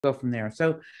go from there.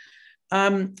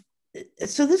 Um,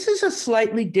 so this is a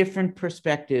slightly different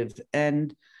perspective,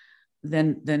 and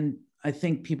than I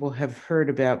think people have heard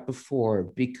about before,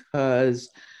 because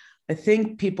I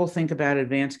think people think about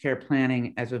advanced care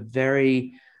planning as a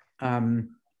very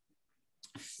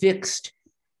fixed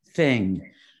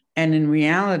thing. And in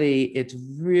reality, it's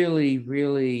really,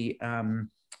 really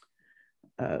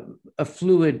a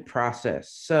fluid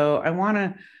process. So I want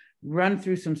to run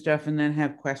through some stuff and then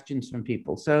have questions from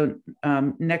people. So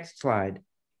next slide.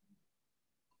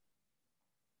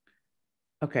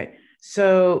 Okay,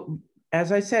 so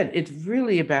as I said, it's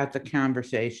really about the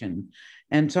conversation.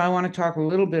 And so I want to talk a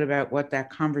little bit about what that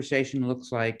conversation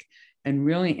looks like and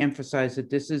really emphasize that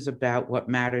this is about what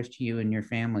matters to you and your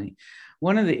family.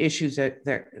 One of the issues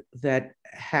that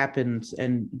happens,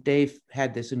 and Dave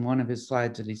had this in one of his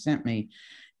slides that he sent me,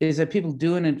 is that people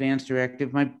do an advance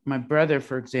directive. My brother,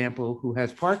 for example, who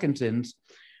has Parkinson's,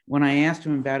 when I asked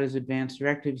him about his advance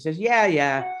directive, he says,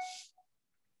 yeah,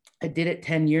 I did it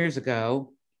 10 years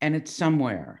ago and it's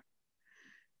somewhere.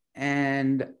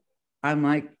 And I'm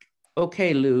like,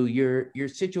 okay, Lou, your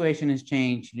situation has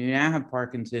changed. You now have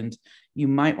Parkinson's. You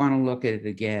might want to look at it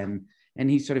again. And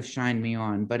he sort of shined me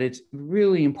on. But it's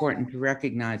really important to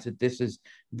recognize that this is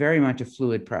very much a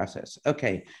fluid process.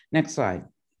 Okay, next slide.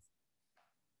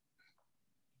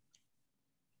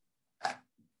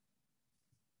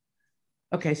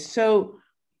 Okay, so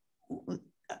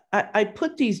I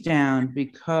put these down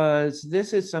because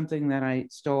this is something that I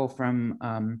stole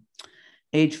from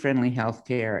age-friendly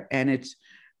healthcare, and it's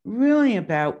really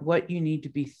about what you need to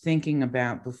be thinking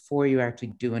about before you actually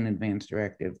do an advance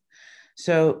directive.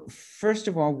 So first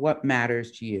of all, what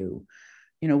matters to you?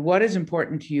 You know, what is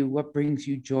important to you? What brings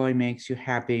you joy, makes you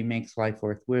happy, makes life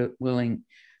worth living?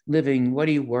 What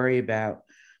do you worry about?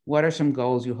 What are some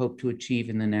goals you hope to achieve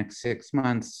in the next 6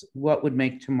 months? What would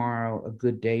make tomorrow a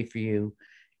good day for you?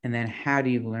 And then how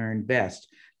do you learn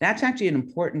best? That's actually an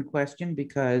important question,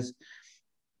 because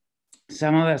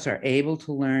some of us are able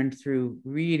to learn through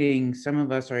reading. Some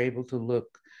of us are able to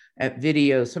look at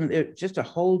videos. Just a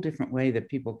whole different way that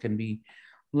people can be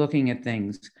looking at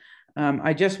things.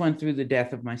 I just went through the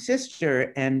death of my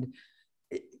sister, and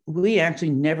we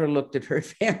actually never looked at her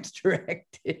advance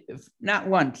directive, not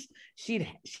once. She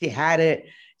had it.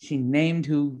 She named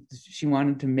who she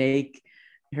wanted to make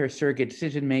her surrogate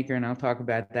decision maker, and I'll talk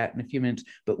about that in a few minutes.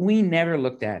 But we never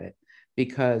looked at it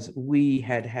because we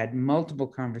had had multiple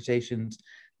conversations,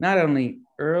 not only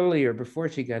earlier before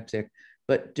she got sick,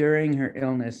 but during her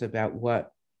illness about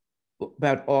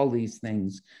all these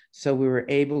things. So we were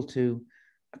able to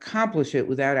accomplish it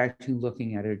without actually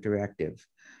looking at her directive.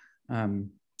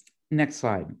 Next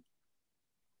slide.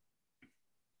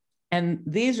 And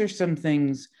these are some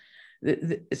things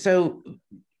so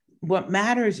what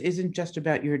matters isn't just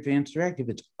about your advance directive,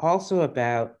 it's also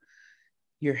about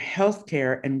your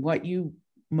healthcare and what you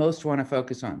most want to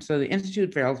focus on. So the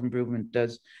Institute for Health Improvement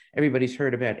everybody's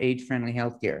heard about age-friendly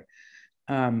healthcare.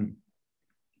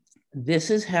 This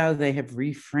is how they have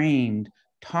reframed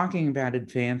talking about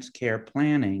advanced care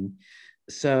planning,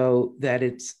 so that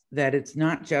it's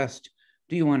not just,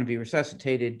 do you want to be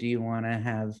resuscitated? Do you want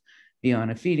to be on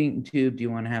a feeding tube? Do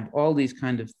you want to have all these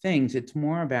kinds of things? It's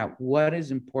more about what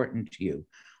is important to you.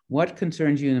 What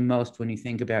concerns you the most when you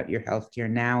think about your healthcare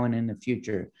now and in the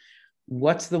future?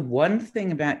 What's the one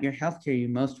thing about your healthcare you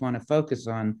most want to focus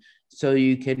on so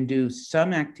you can do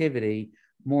some activity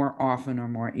more often or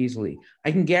more easily?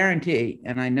 I can guarantee,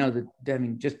 and I know that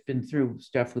having just been through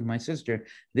stuff with my sister,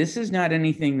 this is not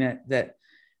anything that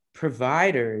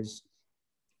providers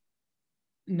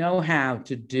know how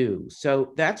to do.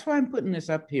 So that's why I'm putting this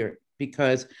up here,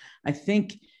 because I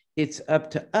think it's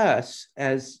up to us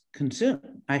as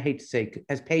I hate to say,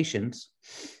 as patients,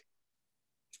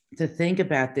 to think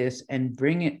about this and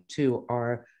bring it to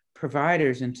our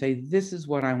providers and say, this is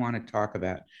what I want to talk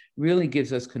about. Really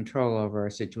gives us control over our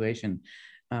situation,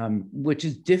 which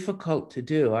is difficult to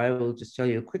do. I will just tell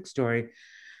you a quick story.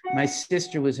 My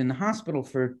sister was in the hospital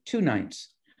for 2 nights.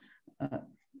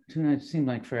 2 nights seemed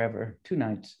like forever, 2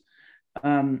 nights.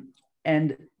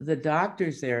 And the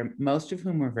doctors there, most of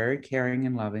whom were very caring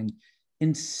and loving,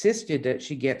 insisted that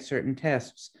she get certain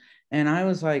tests. And I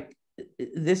was like,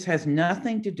 this has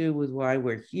nothing to do with why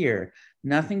we're here,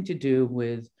 nothing to do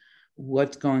with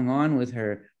what's going on with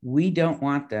her. We don't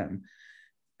want them.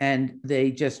 And they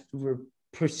just were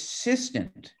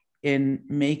persistent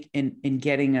in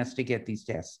getting us to get these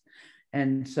tests.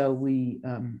 And so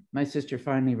my sister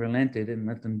finally relented and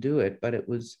let them do it, but it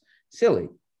was silly.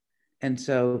 And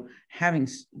so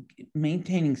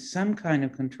maintaining some kind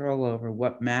of control over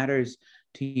what matters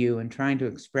to you and trying to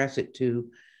express it to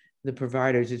the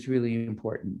providers is really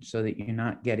important so that you're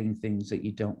not getting things that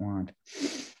you don't want.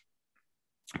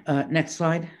 Next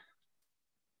slide.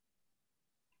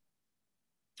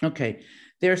 Okay,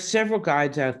 there are several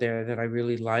guides out there that I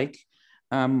really like.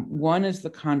 One is the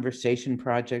Conversation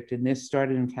Project, and this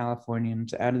started in California, and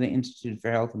it's out of the Institute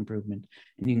for Health Improvement.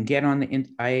 And you can get on the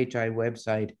IHI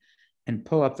website and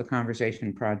pull up the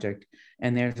Conversation Project.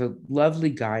 And there's a lovely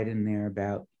guide in there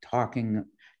about how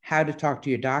to talk to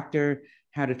your doctor,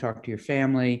 how to talk to your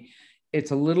family.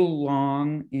 It's a little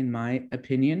long, in my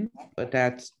opinion, but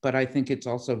I think it's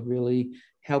also really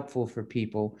helpful for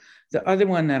people. The other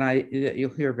one that you'll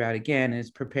hear about again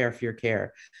is Prepare for Your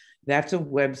Care. That's a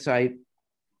website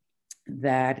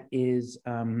that is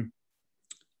done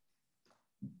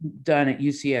at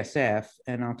UCSF,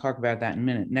 and I'll talk about that in a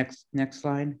minute. Next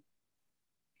slide.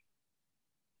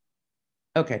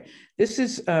 Okay, this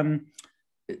is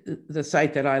the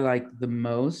site that I like the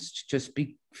most, just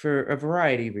for a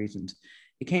variety of reasons.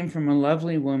 It came from a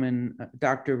lovely woman,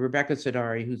 Dr. Rebecca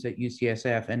Sadari, who's at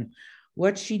UCSF, and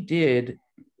what she did,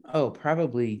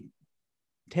 probably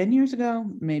 10 years ago,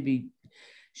 maybe,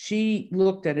 she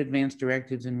looked at advanced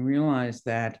directives and realized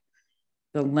that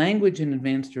the language in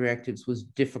advanced directives was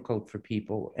difficult for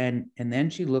people. And then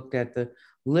she looked at the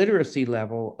literacy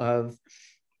level of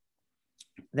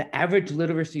the average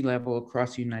literacy level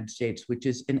across the United States, which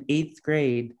is an 8th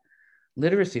grade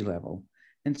literacy level.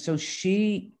 And so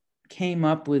she came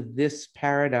up with this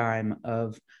paradigm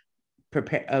of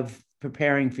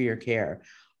preparing for your care.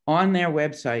 On their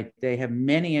website, they have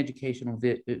many educational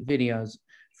videos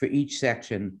for each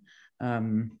section.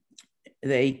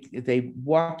 They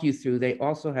walk you through. They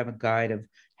also have a guide of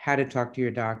how to talk to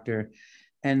your doctor.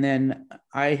 And then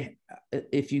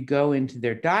if you go into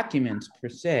their documents per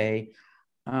se,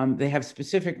 they have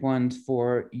specific ones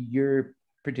for your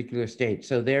particular state.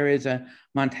 So there is a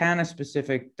Montana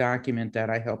specific document that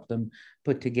I helped them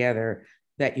put together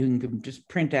that you can just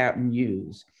print out and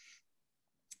use.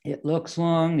 It looks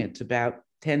long. It's about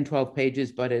 10, 12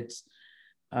 pages, but it's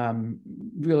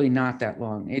really not that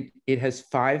long. It has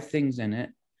 5 things in it.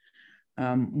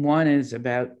 One is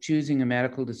about choosing a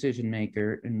medical decision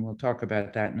maker, and we'll talk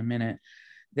about that in a minute.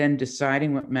 Then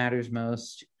deciding what matters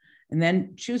most, and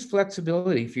then choose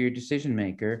flexibility for your decision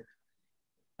maker.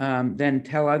 Then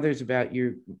tell others about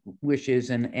your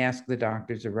wishes and ask the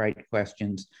doctors the right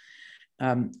questions.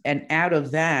 And out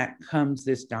of that comes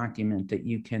this document that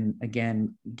you can,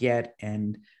 again, get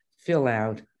and fill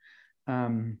out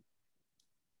and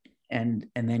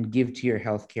then give to your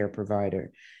healthcare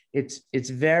provider. It's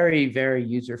very, very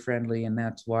user-friendly, and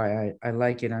that's why I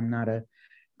like it. I'm not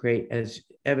as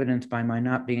evidenced by my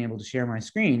not being able to share my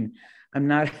screen, I'm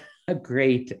not a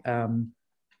great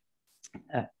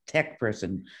tech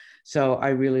person. So I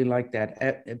really like that.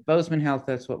 At Bozeman Health,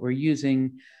 that's what we're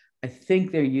using. I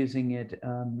think they're using it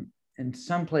in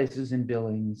some places in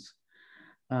Billings.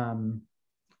 And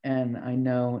I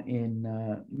know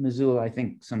in Missoula, I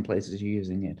think some places are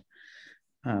using it.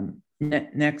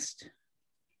 Next.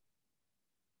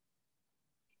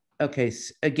 Okay,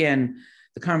 again,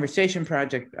 the Conversation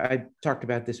Project, I talked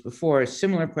about this before,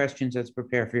 similar questions as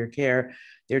Prepare for Your Care.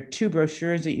 There are 2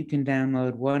 brochures that you can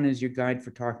download. One is your guide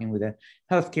for talking with a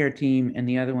healthcare team, and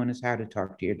the other one is how to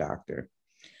talk to your doctor.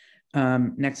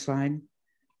 Next slide.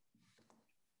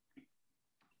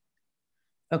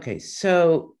 Okay,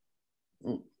 so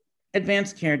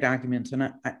advanced care documents,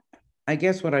 and I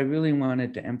guess what I really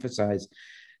wanted to emphasize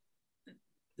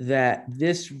that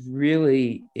this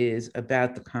really is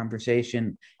about the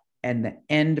conversation, and the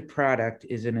end product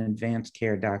is an advanced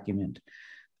care document.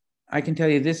 I can tell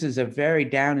you this is a very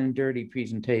down and dirty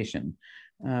presentation.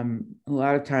 A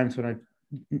lot of times when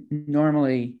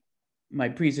normally my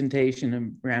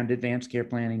presentation around advanced care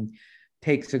planning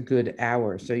takes a good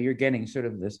hour. So you're getting sort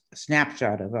of this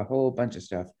snapshot of a whole bunch of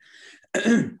stuff.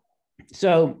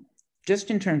 So just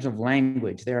in terms of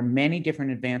language, there are many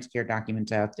different advanced care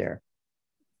documents out there.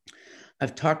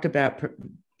 I've talked about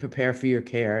Prepare for Your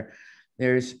Care.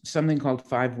 There's something called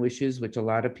 5 Wishes, which a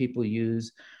lot of people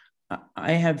use.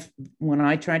 When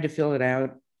I tried to fill it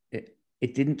out,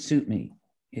 it didn't suit me.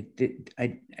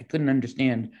 I couldn't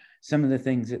understand some of the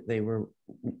things that they were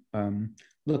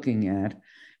looking at.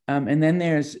 And then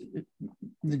there's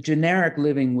the generic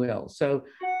living will. So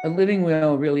a living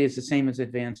will really is the same as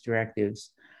advanced directives.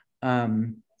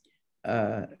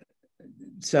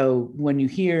 So when you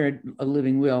hear a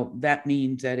living will, that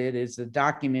means that it is a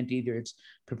document, either it's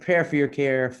Prepare for Your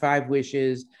Care, 5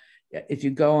 Wishes. If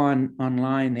you go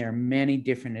online, there are many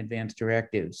different advanced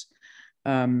directives.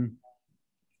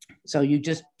 So you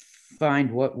just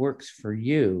find what works for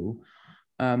you.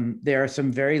 There are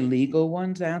some very legal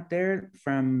ones out there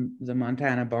from the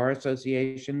Montana Bar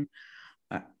Association.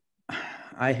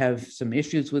 I have some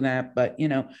issues with that, but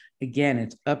again,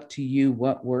 it's up to you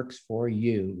what works for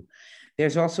you.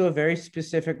 There's also a very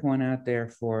specific one out there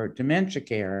for dementia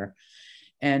care,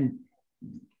 and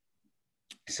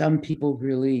some people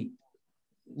really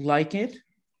like it.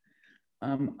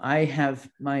 I have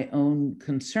my own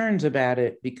concerns about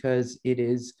it because it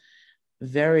is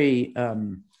very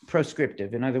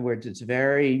proscriptive. In other words, it's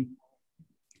very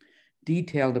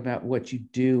detailed about what you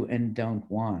do and don't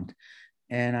want.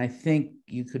 And I think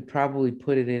you could probably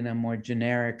put it in a more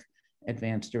generic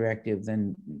advance directive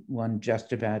than one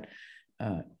just about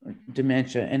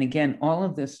dementia. And again, all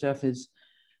of this stuff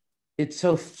it's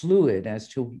so fluid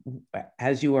as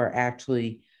you are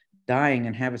actually dying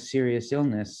and have a serious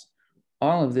illness.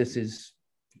 All of this is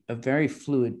a very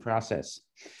fluid process.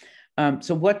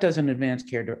 So what does an advanced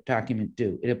care document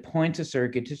do? It appoints a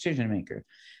surrogate decision maker.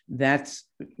 That's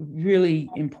really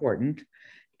important.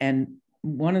 And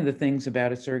one of the things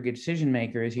about a surrogate decision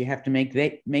maker is you have to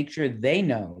make sure they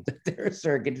know that they're a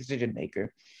surrogate decision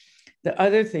maker. The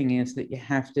other thing is that you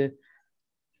have to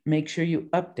make sure you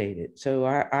update it. So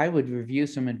I would review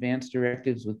some advanced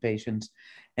directives with patients,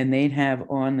 and they'd have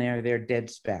on there their dead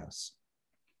spouse.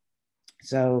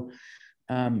 So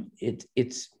it's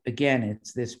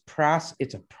this process.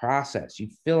 It's a process. You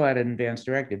fill out an advanced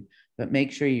directive, but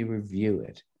make sure you review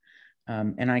it.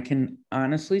 And I can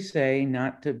honestly say,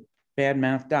 not to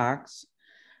badmouth docs,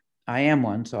 I am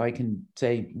one, so I can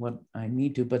say what I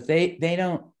need to, but they're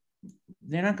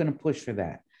not going to push for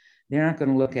that. They're not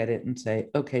going to look at it and say,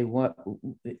 okay, what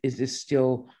is this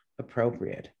still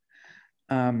appropriate?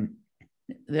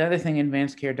 The other thing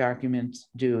advanced care documents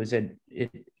do is that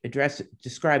it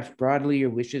describes broadly your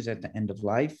wishes at the end of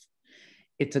life.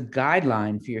 It's a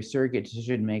guideline for your surrogate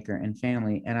decision maker and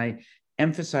family. And I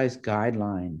emphasize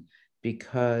guideline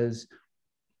because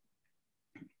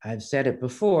I've said it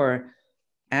before,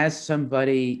 as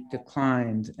somebody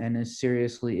declines and is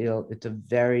seriously ill, it's a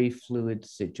very fluid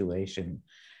situation.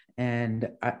 And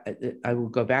I will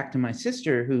go back to my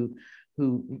sister who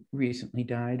recently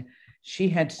died. She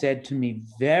had said to me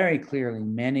very clearly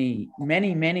many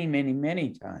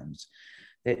times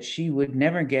that she would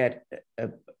never get a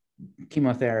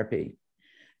chemotherapy.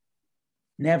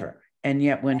 Never. And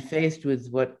yet when faced with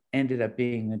what ended up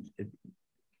being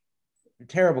a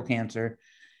terrible cancer,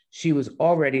 she was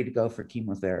all ready to go for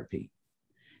chemotherapy.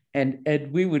 And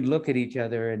we would look at each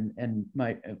other, and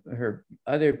her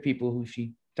other people who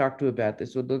she talked to about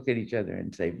this would look at each other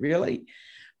and say, really?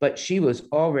 But she was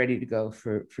all ready to go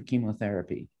for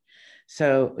chemotherapy.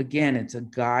 So again, it's a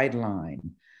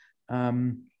guideline.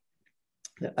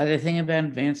 The other thing about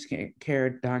advanced care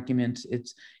documents, it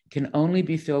can only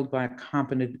be filled by a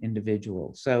competent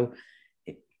individual. So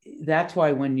that's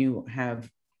why when you have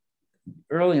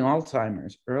early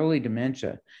Alzheimer's, early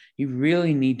dementia, you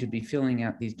really need to be filling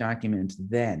out these documents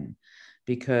then,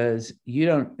 because you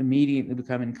don't immediately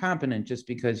become incompetent just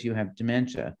because you have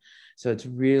dementia. So it's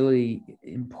really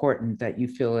important that you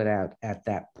fill it out at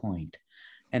that point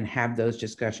and have those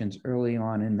discussions early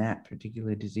on in that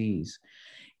particular disease.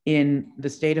 In the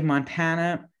state of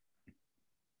Montana,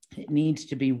 it needs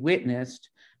to be witnessed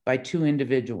by 2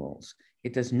 individuals.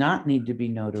 It does not need to be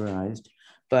notarized,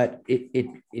 but it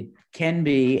can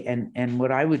be. And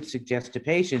what I would suggest to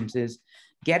patients is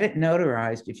get it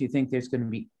notarized if you think there's going to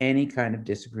be any kind of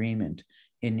disagreement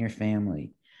in your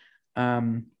family.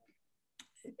 And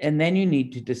then you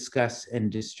need to discuss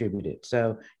and distribute it.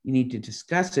 So you need to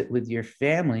discuss it with your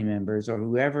family members or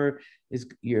whoever is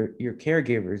your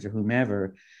caregivers or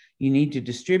whomever. You need to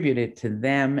distribute it to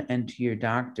them and to your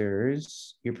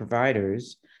doctors, your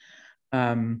providers.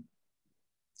 And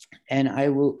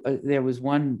there was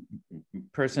one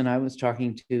person I was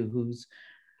talking to whose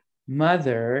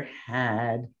mother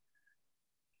had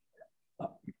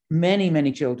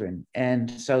many children. And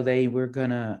so they were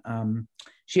gonna,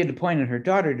 she had appointed her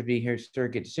daughter to be her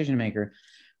surrogate decision maker,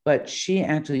 but she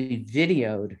actually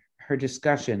videoed her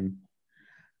discussion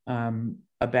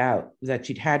about that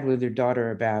she'd had with her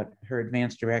daughter about her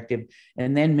advance directive,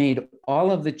 and then made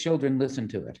all of the children listen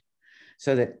to it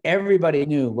so that everybody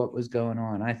knew what was going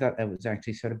on. I thought that was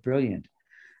actually sort of brilliant.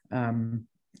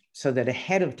 So that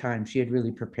ahead of time, she had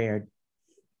really prepared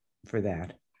for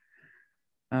that.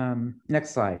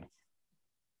 Next slide.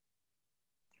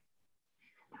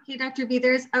 Hey, Dr. B,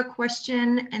 there's a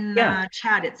question in the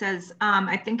chat. It says,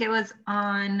 I think it was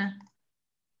on,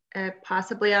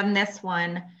 possibly on this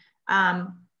one.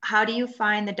 How do you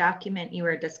find the document you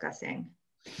were discussing?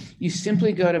 You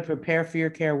simply go to Prepare for Your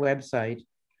Care website,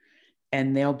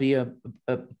 and there'll be a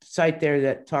site there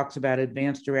that talks about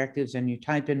advanced directives, and you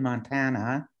type in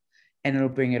Montana and it'll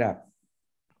bring it up.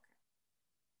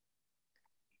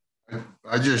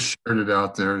 I just shared it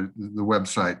out there, the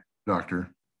website, Doctor.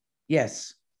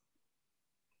 Yes.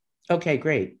 Okay,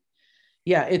 great.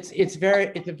 Yeah, it's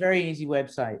a very easy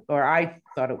website, or I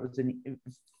thought it was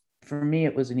for me,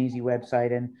 it was an easy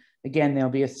website. And again, there'll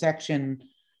be a section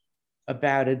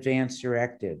about advanced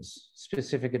directives,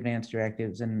 specific advanced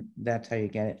directives, and that's how you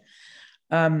get it.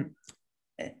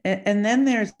 And then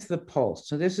there's the PULSE.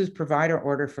 So this is provider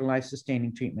order for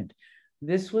life-sustaining treatment.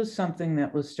 This was something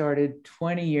that was started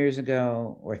 20 years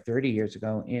ago or 30 years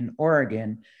ago in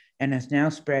Oregon and has now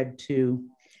spread to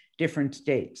different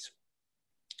states.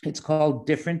 It's called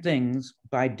different things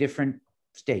by different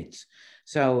states.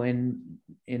 So in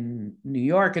New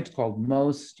York, it's called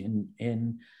MOST.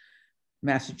 In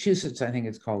Massachusetts, I think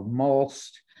it's called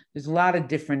MOLST. There's a lot of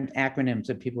different acronyms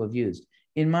that people have used.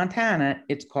 In Montana,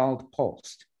 it's called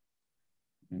PULST.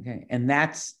 Okay, and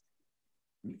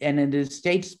it is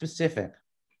state specific.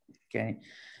 Okay,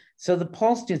 so the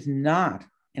PULST is not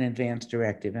an advanced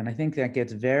directive, and I think that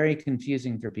gets very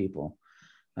confusing for people.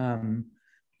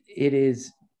 It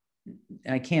is,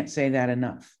 I can't say that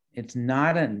enough. It's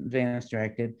not an advanced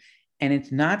directive, and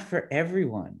it's not for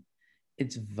everyone.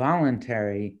 It's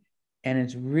voluntary, and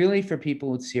it's really for people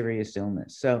with serious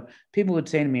illness. So people would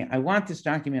say to me, I want this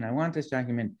document, I want this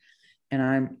document.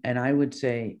 And I would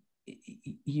say,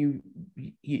 you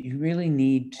really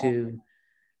need to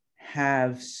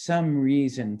have some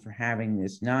reason for having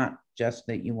this, not just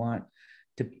that you want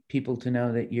people to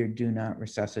know that you do not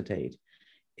resuscitate.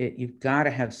 You've got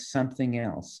to have something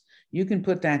else. You can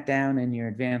put that down in your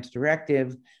advanced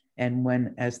directive,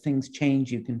 and as things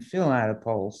change, you can fill out a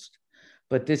PULSE.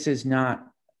 But this is not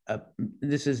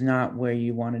where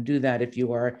you want to do that if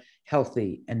you are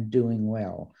healthy and doing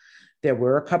well. There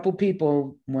were a couple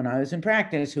people when I was in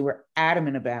practice who were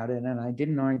adamant about it, and I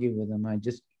didn't argue with them. I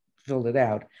just filled it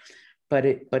out. But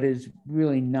it is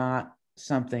really not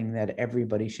something that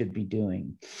everybody should be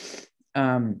doing.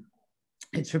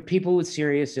 It's for people with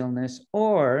serious illness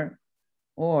or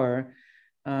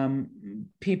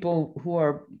people who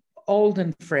are old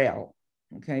and frail.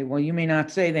 Okay, well, you may not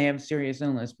say they have serious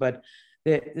illness, but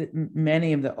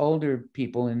many of the older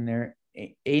people in their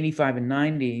 85 and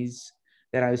 90s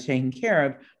that I was taking care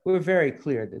of were very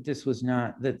clear that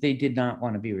that they did not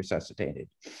want to be resuscitated.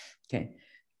 Okay,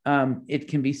 it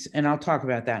can be, and I'll talk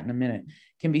about that in a minute,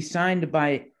 can be signed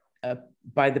by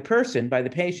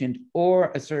the patient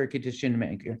or a surrogate decision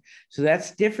maker. So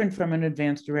that's different from an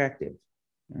advanced directive.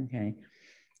 Okay,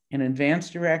 an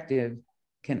advanced directive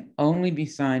can only be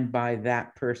signed by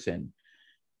that person.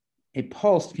 A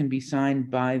PULSE can be signed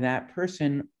by that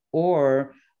person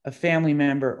or a family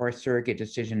member or surrogate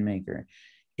decision maker.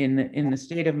 In the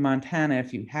state of Montana,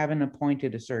 if you haven't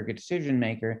appointed a surrogate decision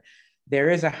maker, there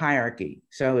is a hierarchy.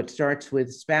 So it starts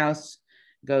with spouse,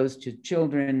 goes to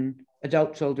children,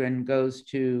 adult children, goes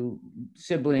to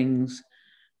siblings,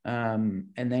 and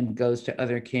then goes to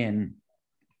other kin.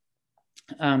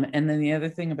 And then the other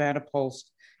thing about a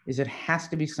PULSE is it has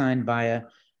to be signed by a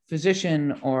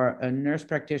physician or a nurse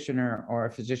practitioner or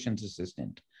a physician's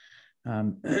assistant.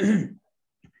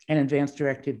 An advanced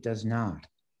directive does not.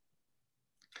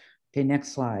 Okay,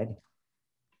 next slide.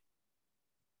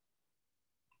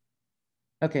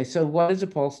 Okay, so what does a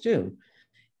PULSE do?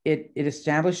 It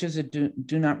establishes a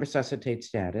do not resuscitate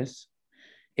status.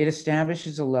 It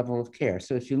establishes a level of care.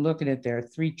 So if you look at it, there are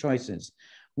three choices.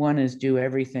 One is do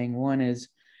everything. One is,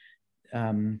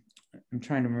 I'm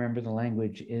trying to remember the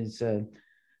language, is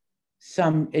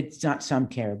it's not some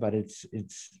care, but it's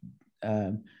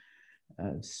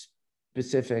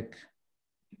specific,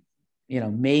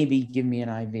 maybe give me an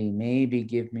IV,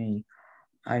 maybe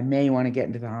I may want to get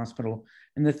into the hospital.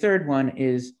 And the third one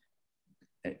is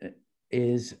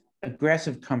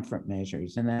aggressive comfort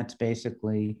measures. And that's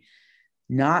basically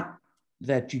not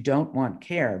that you don't want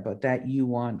care, but that you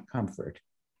want comfort.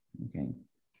 Okay.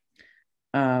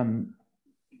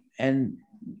 And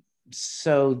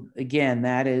so again,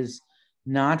 that is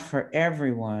not for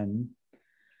everyone,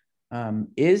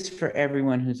 is for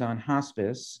everyone who's on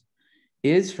hospice,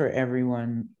 is for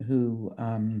everyone who,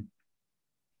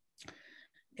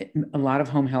 a lot of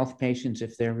home health patients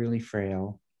if they're really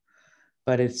frail,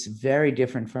 but it's very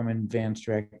different from an advanced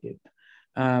directive.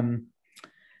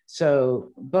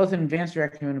 So both an advanced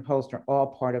directive and a PULSE are all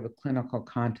part of a clinical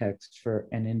context for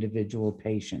an individual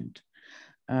patient.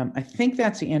 I think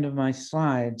that's the end of my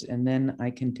slides, and then I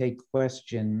can take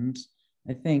questions.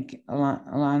 I think,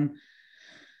 Alana,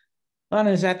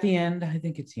 is that the end? I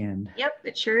think it's the end. Yep,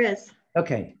 it sure is.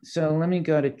 Okay, so let me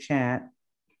go to chat.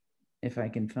 if I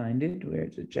can find it.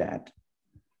 Where's the chat?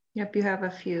 Yep, you have a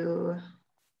few.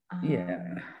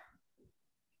 Yeah.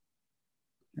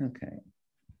 Okay.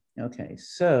 Okay,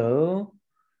 so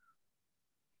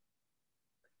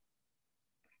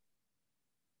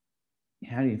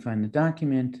how do you find the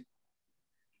document?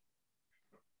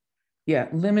 Yeah,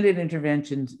 limited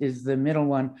interventions is the middle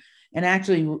one. And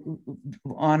actually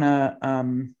on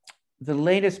the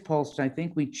latest post, I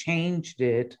think we changed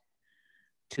it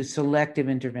to selective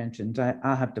interventions.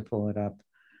 I'll have to pull it up.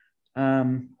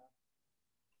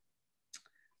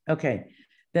 Okay,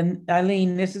 then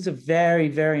Eileen, this is a very,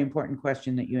 very important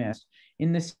question that you asked.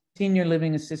 In the senior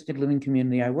living, assisted living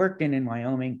community I worked in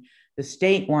Wyoming, the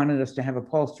state wanted us to have a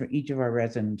pulse for each of our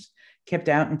residents, kept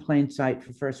out in plain sight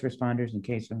for first responders in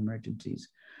case of emergencies.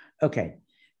 Okay,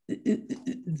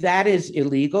 that is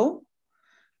illegal.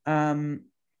 That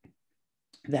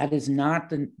is not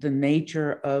the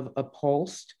nature of a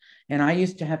pulse. And I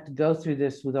used to have to go through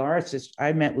this with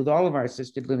I met with all of our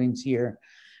assisted livings here,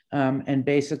 and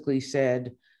basically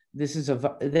said,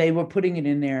 they were putting it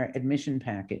in their admission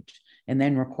package and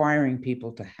then requiring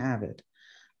people to have it.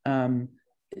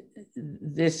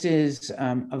 This is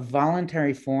a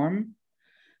voluntary form,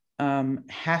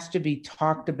 has to be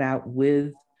talked about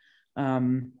with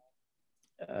the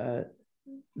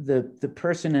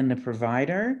person and the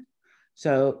provider.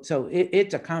 So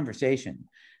it's a conversation.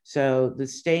 So the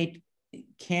state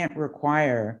can't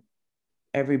require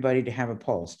everybody to have a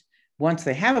pulse. Once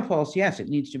they have a pulse, yes, it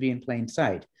needs to be in plain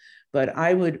sight. But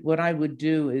what I would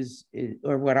do is,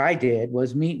 or what I did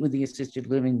was meet with the assisted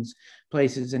living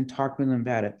places and talk with them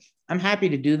about it. I'm happy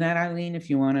to do that, Eileen, if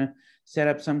you want to set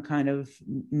up some kind of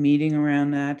meeting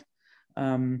around that.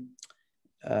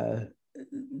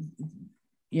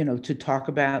 You know, to talk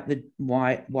about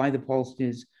why the pulse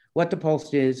is, what the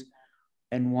pulse is,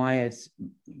 and why it's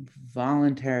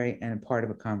voluntary and a part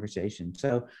of a conversation.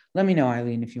 So let me know,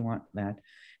 Eileen, if you want that.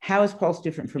 How is pulse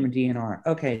different from a DNR?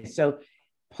 Okay, so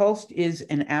pulse is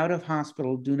an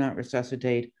out-of-hospital, do not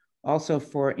resuscitate, also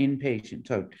for inpatient.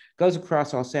 So it goes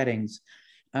across all settings.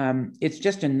 It's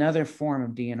just another form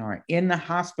of DNR. In the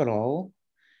hospital,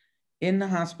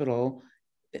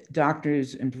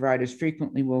 doctors and providers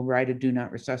frequently will write a do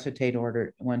not resuscitate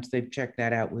order once they've checked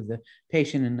that out with the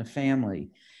patient and the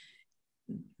family.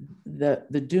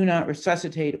 The do not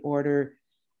resuscitate order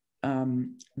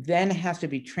then has to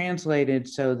be translated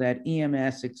so that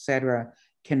EMS, et cetera,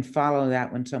 can follow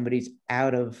that when somebody's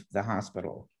out of the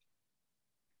hospital.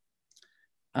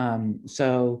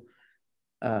 So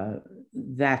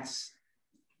that's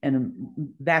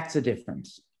a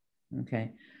difference,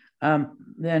 okay?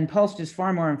 Then pulse is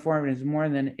far more informative, more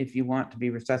than if you want to be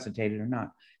resuscitated or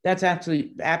not. That's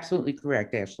absolutely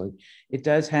correct, Ashley. It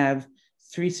does have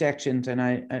 3 sections, and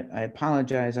I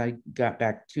apologize. I got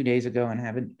back 2 days ago and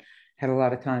haven't had a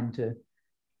lot of time to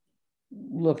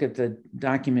look at the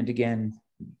document again,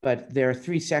 but there are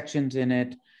 3 sections in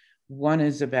it. One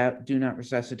is about do not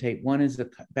resuscitate. One is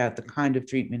about the kind of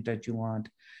treatment that you want.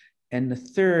 And the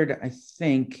third, I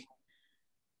think,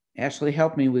 Ashley,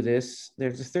 help me with this.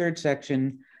 There's a 3rd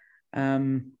section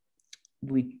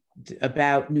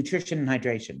about nutrition and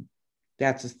hydration.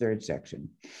 That's the 3rd section.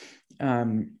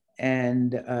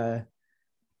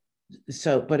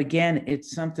 So, but again,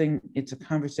 it's a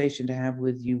conversation to have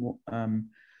with you.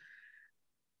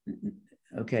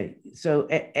 Okay, so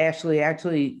Ashley,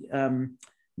 actually, no.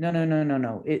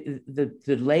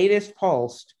 The latest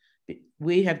pulse,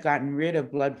 we have gotten rid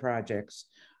of blood products.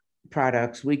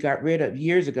 We got rid of,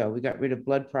 years ago, we got rid of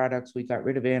blood products, we got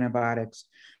rid of antibiotics,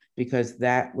 because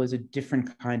that was a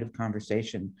different kind of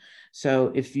conversation.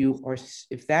 So if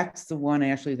that's the one,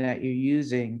 Ashley, that you're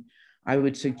using, I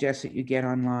would suggest that you get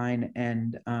online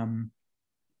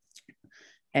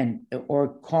or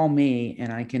call me,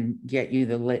 and I can get you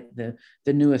the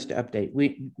newest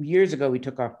update. Years ago we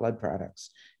took off blood products,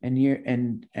 and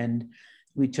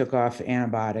we took off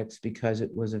antibiotics because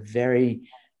it was a very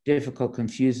difficult,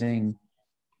 confusing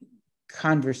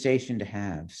conversation to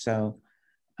have. So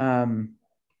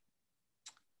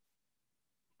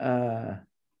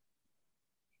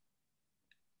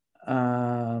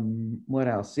what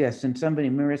else? Yes, and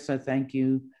Marissa, thank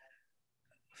you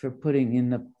for putting in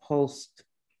the pulse.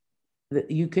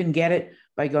 You can get it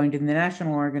by going to the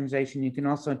national organization. You can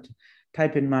also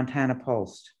type in Montana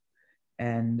Pulse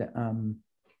and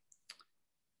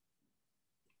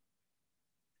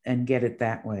get it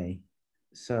that way.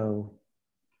 So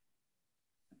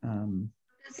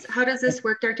how does this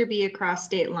work, Dr. B, across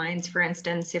state lines? For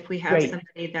instance, if we have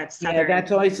somebody that's Southern. Yeah,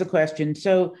 that's always the question.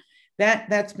 So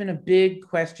that's been a big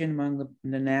question among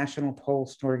the National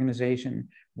Pulse organization.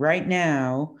 Right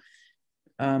now,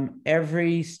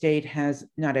 every state has,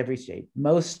 not every state,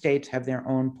 most states have their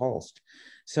own pulse.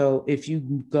 So if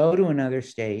you go to another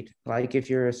state, like if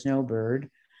you're a snowbird,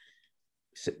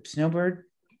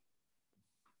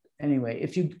 anyway,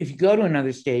 if you go to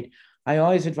another state, I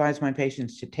always advise my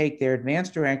patients to take their advance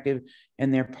directive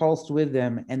and their pulse with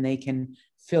them, and they can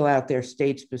fill out their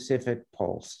state-specific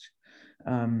pulse.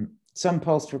 Some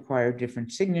pulse require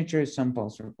different signatures, some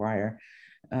pulse require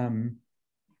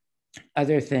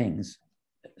other things.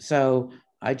 So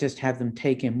I just have them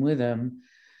take him with them.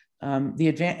 An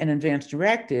advance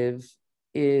directive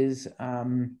is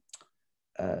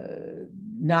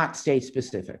not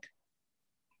state-specific.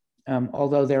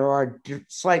 Although there are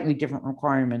slightly different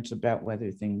requirements about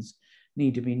whether things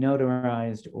need to be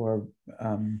notarized or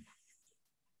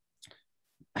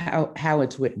how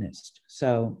it's witnessed.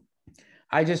 So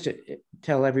I just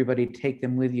tell everybody to take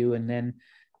them with you and then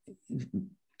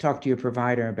talk to your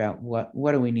provider about what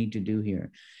do we need to do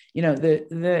here. You know,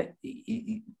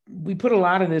 we put a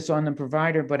lot of this on the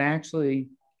provider, but actually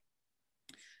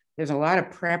there's a lot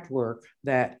of prep work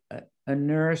that a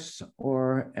nurse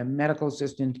or a medical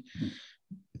assistant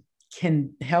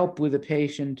can help with a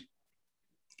patient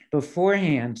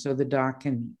beforehand, so the doc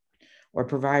can or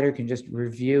provider can just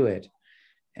review it.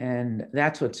 And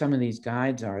that's what some of these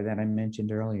guides are that I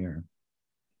mentioned earlier.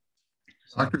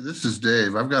 Doctor, this is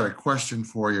Dave. I've got a question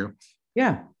for you.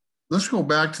 Yeah. Let's go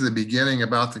back to the beginning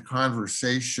about the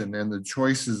conversation and the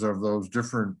choices of those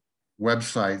different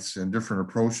websites and different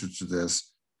approaches to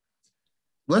this.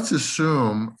 Let's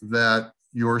assume that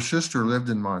your sister lived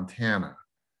in Montana.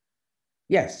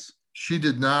 Yes. She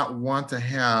did not want to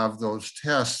have those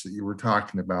tests that you were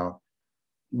talking about.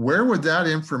 Where would that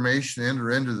information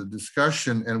enter into the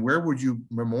discussion, and where would you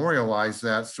memorialize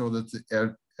that so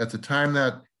that at the time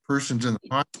that person's in the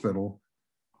hospital?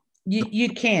 You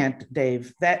can't,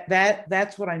 Dave.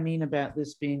 That's what I mean about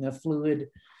this being a fluid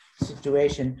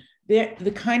situation.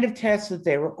 The kind of tests that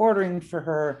they were ordering for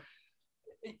her,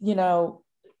 you know,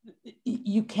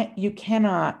 you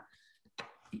cannot,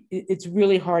 it's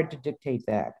really hard to dictate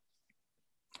that.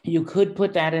 You could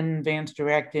put that in advance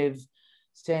directive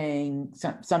saying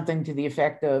something to the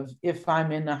effect of, if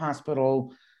I'm in the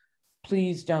hospital,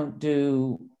 please don't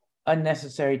do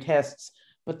unnecessary tests.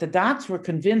 But the docs were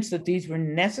convinced that these were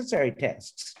necessary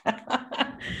tests.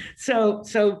 so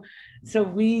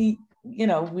we, you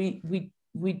know,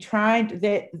 we tried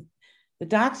that. The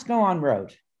docs go on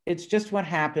rote. It's just what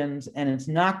happens, and it's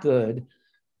not good.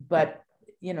 But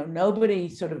you know,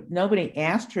 nobody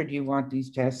asked her, do you want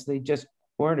these tests? They just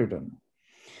ordered them.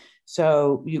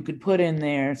 So you could put in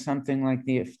there something like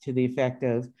to the effect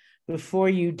of, before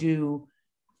you do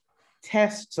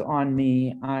tests on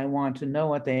me, I want to know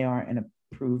what they are and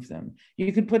approve them.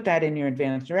 You could put that in your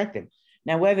advance directive.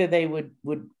 Now, whether they would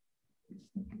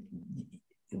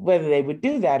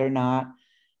do that or not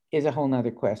is a whole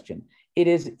nother question. It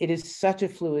is such a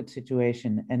fluid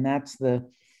situation, and that's the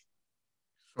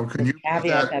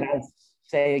caveat that I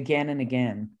say again and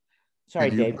again. Sorry,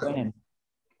 Dave, go ahead.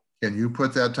 Can you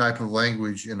put that type of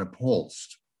language in a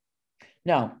post?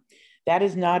 No, that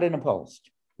is not in a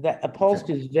post. That a post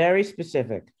is very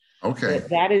specific. Okay.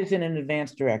 That is in an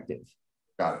advance directive.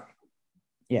 Got it.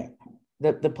 Yeah.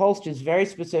 The post is very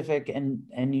specific, and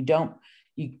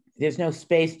there's no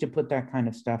space to put that kind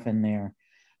of stuff in there.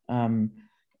 And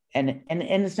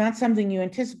it's not something you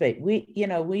anticipate. We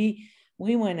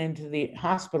went into the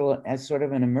hospital as sort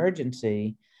of an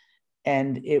emergency,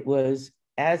 and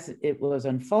as it was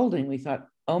unfolding, we thought,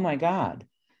 oh my God,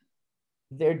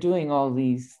 they're doing all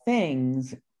these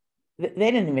things. They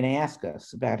didn't even ask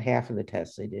us about half of the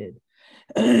tests they did.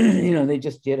 You know, they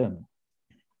just did them.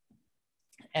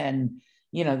 And,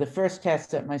 you know, the first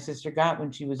test that my sister got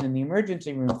when she was in the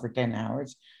emergency room for 10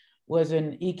 hours was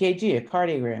an EKG, a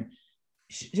cardiogram.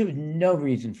 There was no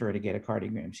reason for her to get a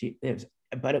cardiogram.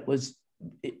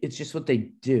 It's just what they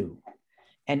do.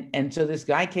 And so this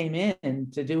guy came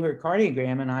in to do her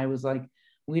cardiogram, and I was like,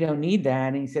 we don't need that.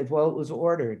 And he said, well, it was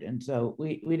ordered. And so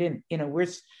we didn't, you know,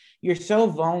 you're so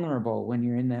vulnerable when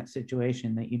you're in that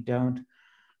situation that you don't,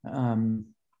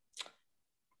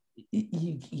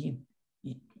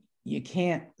 you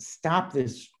can't stop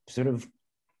this sort of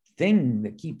thing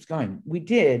that keeps going. We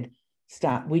did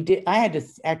stop. I had to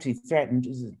actually threaten,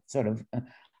 this is sort of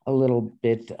a little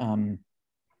bit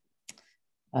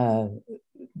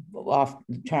off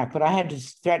track, but I had to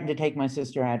threaten to take my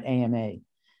sister out AMA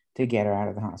to get her out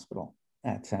of the hospital.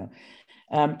 That's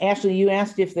Ashley, you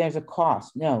asked if there's a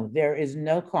cost. No, there is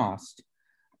no cost.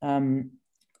 There's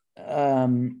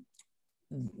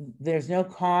no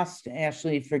cost,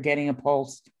 Ashley, for getting a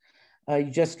pulse.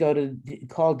 You just call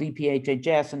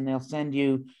DPHHS, and they'll send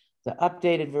you the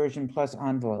updated version plus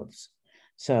envelopes.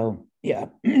 So yeah.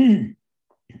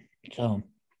 So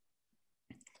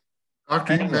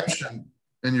Doctor, anyway. you mentioned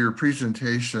in your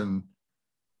presentation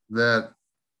that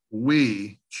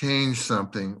we change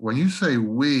something. When you say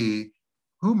we,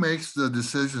 who makes the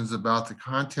decisions about the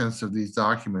contents of these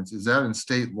documents? Is that in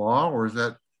state law, or is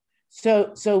that?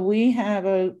 So we have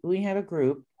a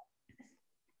group.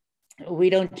 We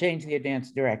don't change the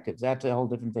advanced directives. That's a whole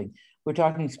different thing. We're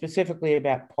talking specifically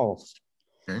about PULSE.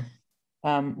 Okay.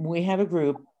 We have a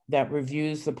group that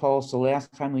reviews the PULSE. The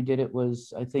last time we did it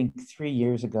was, I think, 3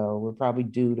 years ago. We're probably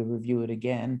due to review it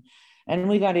again. And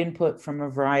we got input from a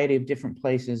variety of different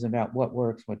places about what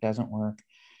works, what doesn't work.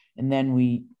 And then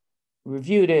we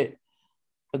reviewed it,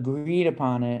 agreed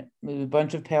upon it with a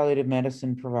bunch of palliative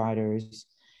medicine providers.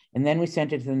 And then we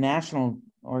sent it to the national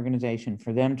organization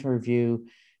for them to review.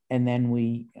 And then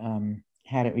we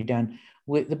had it redone.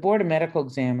 With the Board of Medical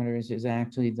Examiners is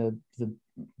actually the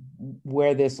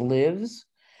where this lives.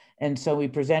 And so we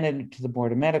presented it to the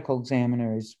Board of Medical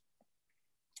Examiners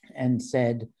and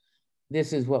said,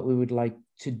 this is what we would like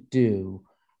to do.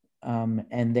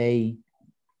 And they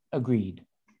agreed,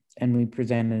 and we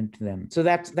presented it to them. So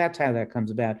that's how that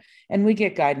comes about. And we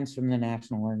get guidance from the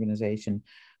national organization,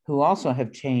 who also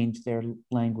have changed their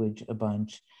language a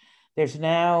bunch. There's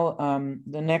now,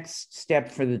 the next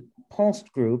step for the PULSE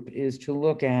group is to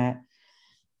look at,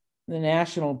 the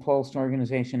National PULSE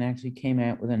organization actually came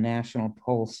out with a national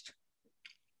PULSE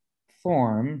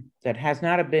form that has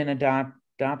not been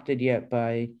adopted yet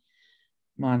by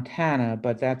Montana,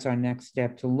 but that's our next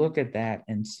step, to look at that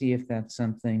and see if that's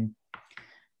something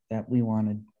that we want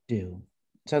to do.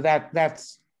 So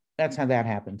that's how that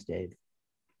happens, Dave.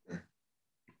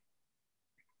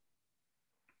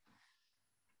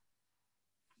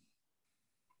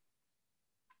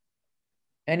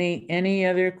 Any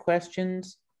other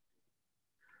questions?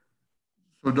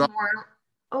 So,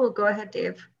 oh, go ahead,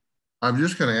 Dave. I'm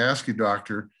just going to ask you,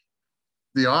 Doctor,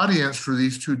 the audience for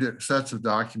these two sets of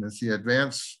documents, the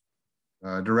advance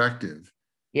directive.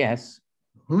 Yes.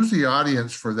 Who's the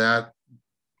audience for that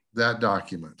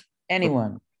document?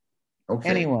 Anyone. Okay.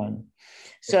 Anyone.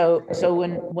 So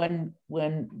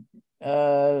when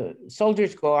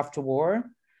soldiers go off to war,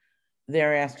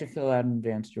 they're asked to fill out an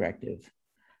advance directive.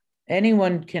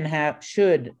 Anyone can have,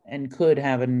 should, and could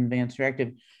have an advance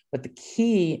directive, but the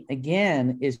key,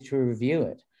 again, is to review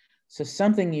it. So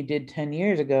something you did 10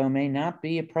 years ago may not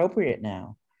be appropriate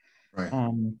now. Right.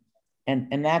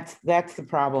 And that's the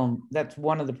problem. That's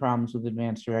one of the problems with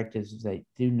advance directives, is they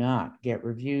do not get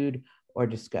reviewed or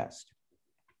discussed.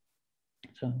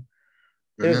 So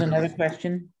there's another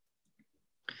question.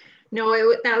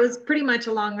 No, that was pretty much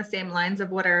along the same lines of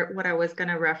what I was going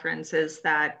to reference, is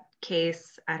that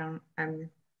case, I'm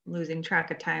losing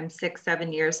track of time,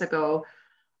 6-7 years ago,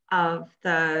 of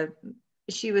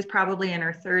she was probably in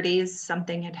her 30s.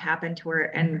 Something had happened to her,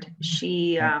 and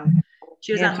she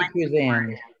was on life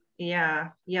support. Yeah.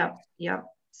 Yep.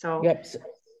 So. Yep.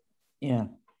 Yeah.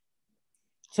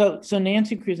 So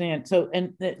Nancy Cruzan,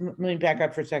 let me back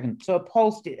up for a second. So a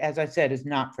PULSE, as I said, is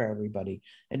not for everybody.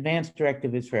 Advanced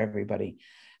directive is for everybody.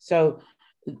 So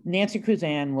Nancy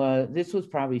Cruzan this was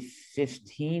probably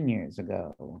 15 years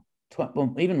ago,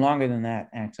 well, even longer than that,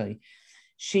 actually.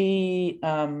 She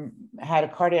had a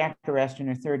cardiac arrest in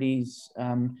her 30s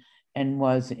and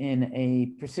was in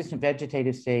a persistent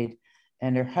vegetative state,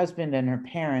 and her husband and her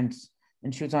parents,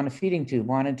 and she was on a feeding tube,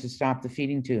 wanted to stop the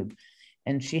feeding tube.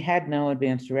 And she had no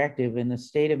advance directive, and the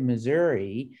state of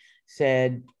Missouri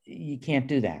said, you can't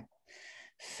do that.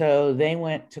 So they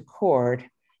went to court,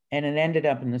 and it ended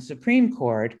up in the Supreme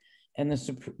Court, and the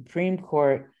Supreme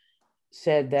Court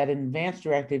said that an advance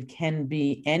directive can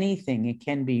be anything. It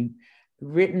can be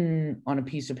written on a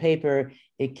piece of paper.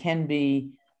 It can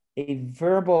be a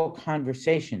verbal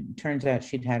conversation. Turns out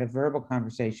she'd had a verbal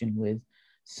conversation with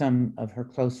some of her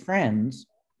close friends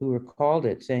who recalled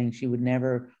it, saying she would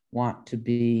never want to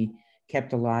be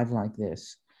kept alive like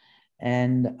this.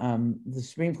 And the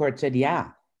Supreme Court said, yeah,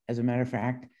 as a matter of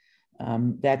fact,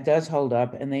 that does hold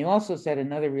up. And they also said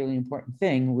another really important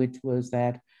thing, which was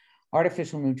that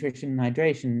artificial nutrition and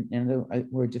hydration, in the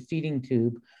words, a feeding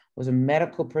tube, was a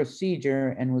medical procedure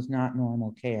and was not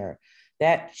normal care.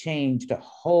 That changed a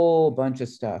whole bunch of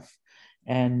stuff.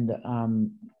 And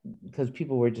because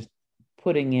people were just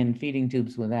putting in feeding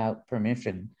tubes without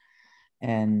permission.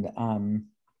 And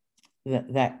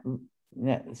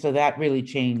so that really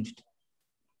changed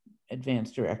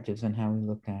advanced directives and how we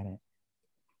looked at it.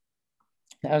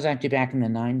 That was actually back in the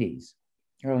 90s,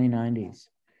 early 90s.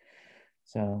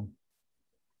 So.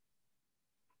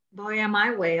 Boy, am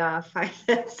I way off. I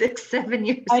said 6, 7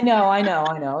 years. I know.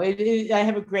 I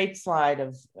have a great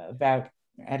slide about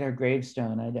at her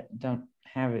gravestone. I don't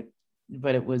have it,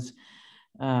 but it was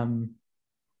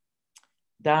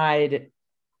died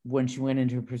when she went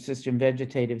into a persistent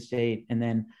vegetative state and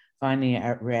then finally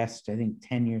at rest, I think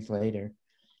 10 years later.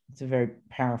 It's a very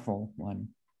powerful one.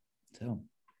 So.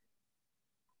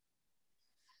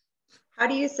 How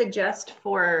do you suggest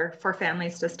for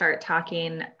families to start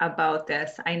talking about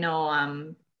this? I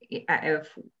know I've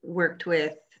worked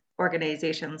with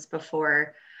organizations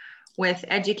before with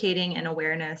educating and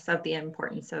awareness of the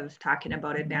importance of talking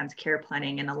about advanced care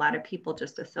planning, and a lot of people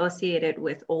just associate it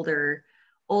with older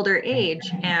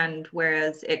age, and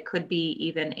whereas it could be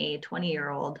even a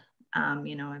 20-year-old,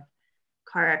 you know, a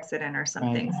car accident or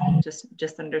something. Right.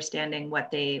 Just understanding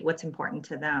what's important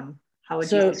to them. How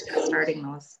would you suggest starting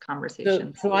those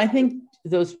conversations? So I think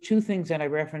those two things that I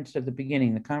referenced at the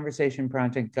beginning, the Conversation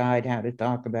Project Guide, how to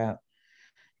talk about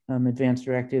advanced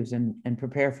directives and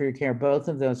prepare for your care, both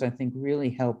of those I think really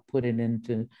help put it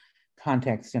into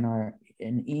context and are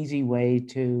an easy way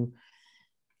to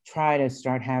try to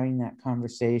start having that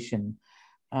conversation.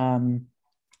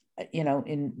 You know,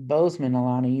 in Bozeman,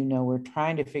 Alana, you know, we're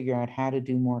trying to figure out how to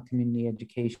do more community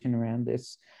education around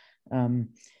this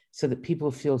so that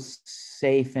people feel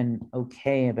safe and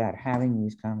okay about having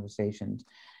these conversations.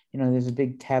 You know, there's a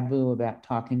big taboo about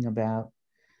talking about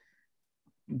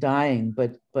dying,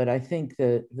 but I think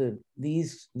both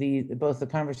the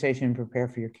conversation and prepare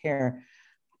for your care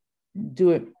do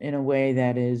it in a way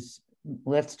that is,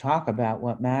 let's talk about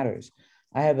what matters.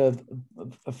 I have a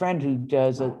friend who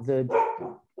does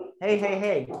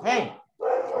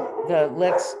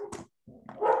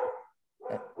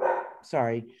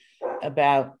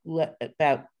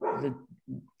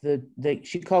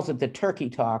she calls it the turkey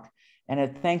talk. And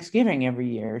at Thanksgiving every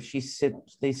year,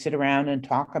 they sit around and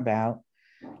talk about,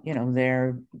 you know,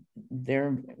 their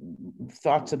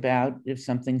thoughts about if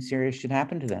something serious should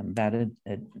happen to them, about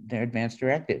their advanced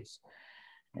directives.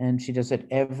 And she does it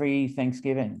every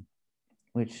Thanksgiving,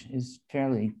 which is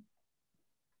fairly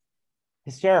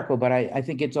hysterical, but I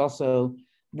think it's also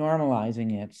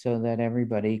normalizing it so that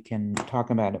everybody can talk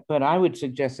about it. But I would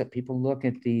suggest that people look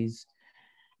at these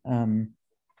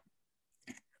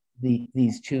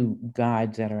two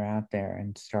guides that are out there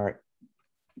and start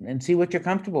and see what you're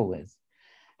comfortable with.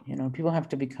 You know, people have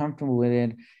to be comfortable with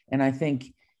it. And I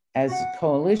think as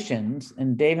coalitions,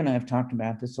 and Dave and I have talked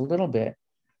about this a little bit,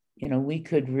 you know, we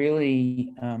could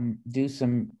really do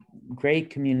some great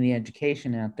community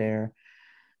education out there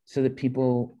so that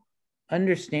people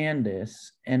understand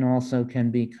this and also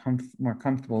can be more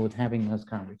comfortable with having those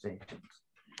conversations.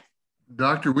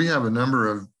 Doctor, we have a number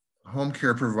of home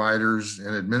care providers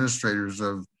and administrators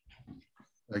of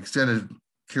extended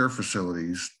care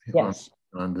facilities. Yes.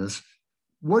 on this.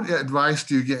 What advice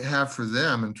do you have for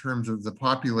them in terms of the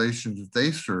populations that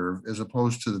they serve, as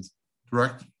opposed to the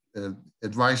direct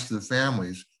advice to the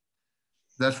families?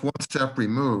 That's one step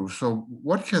removed. So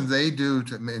what can they do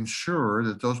to ensure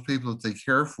that those people that they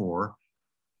care for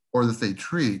or that they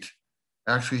treat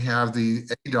actually have the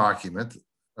A document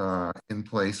in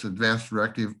place, advanced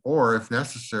directive, or if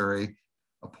necessary,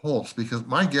 a pulse? Because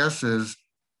my guess is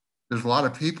there's a lot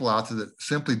of people out there that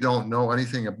simply don't know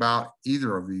anything about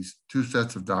either of these two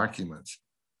sets of documents.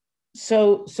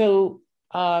 So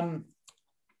at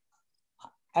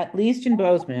least in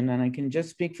Bozeman, and I can just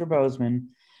speak for Bozeman,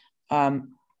 the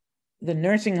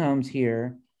nursing homes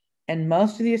here and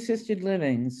most of the assisted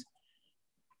livings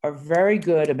are very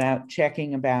good about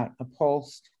checking about a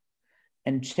pulse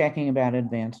and checking about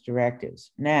advanced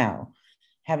directives. Now,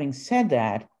 having said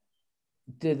that,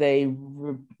 do they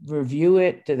review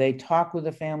it? Do they talk with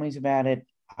the families about it?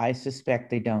 I suspect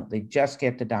they don't. They just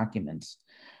get the documents.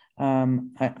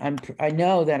 I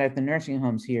know that at the nursing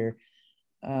homes here,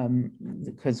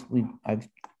 because I've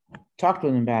talked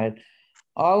with them about it,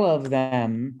 almost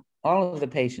all of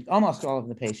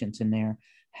the patients in there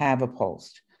have a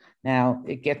pulse. Now,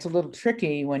 it gets a little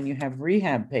tricky when you have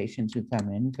rehab patients who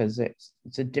come in, because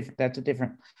that's a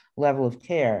different level of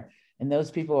care, and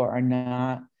those people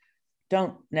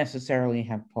don't necessarily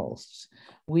have pulses.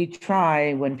 We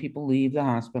try when people leave the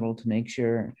hospital to make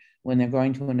sure when they're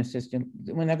going to a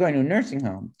nursing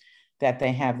home, that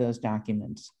they have those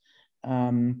documents.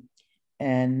 And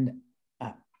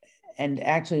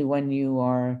actually, when you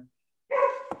are,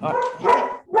 guys,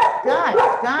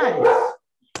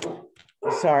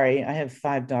 sorry, I have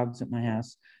 5 dogs at my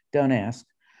house. Don't ask.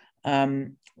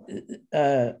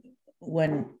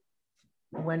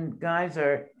 When guys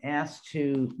are asked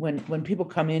to, when people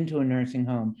come into a nursing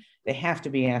home, they have to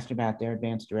be asked about their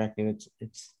advanced directive.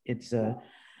 It's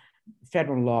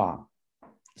federal law.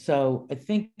 So I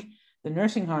think the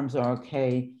nursing homes are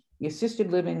okay. The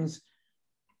assisted livings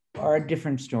are a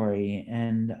different story.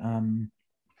 And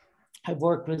I've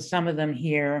worked with some of them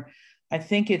here. I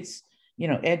think it's,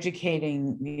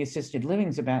 educating the assisted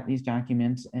livings about these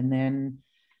documents and then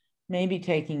maybe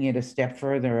taking it a step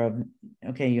further of,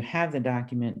 okay, you have the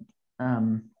document.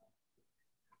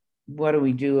 What do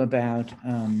we do about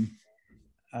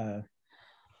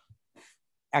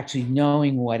actually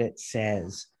knowing what it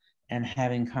says and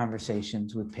having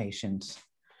conversations with patients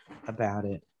about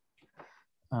it?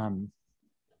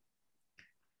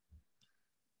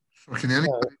 So can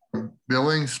anybody from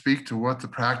Billings speak to what the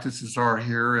practices are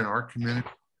here in our community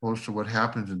opposed to what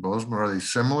happens in Bozeman? Are they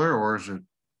similar or is it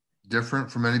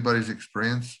different from anybody's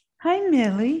experience? Hi,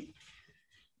 Millie.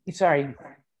 Sorry.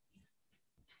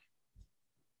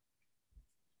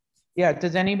 Yeah,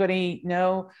 does anybody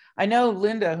know? I know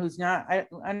Linda, who's not, I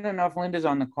don't know if Linda's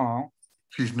on the call.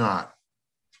 She's not.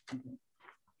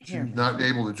 Here. She's not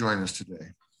able to join us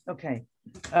today. Okay.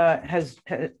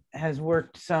 Has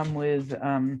worked some with,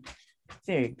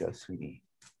 there you go, sweetie.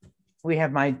 We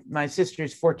have my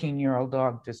sister's 14-year-old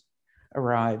dog just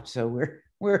arrived, so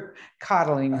we're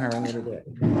coddling her a little bit.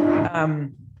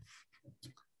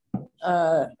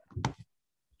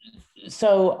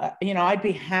 So, I'd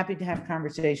be happy to have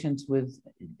conversations with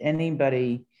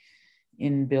anybody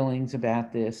in Billings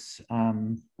about this.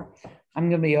 I'm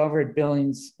going to be over at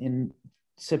Billings in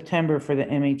September for the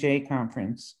MHA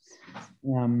conference.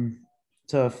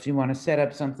 So if you want to set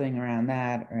up something around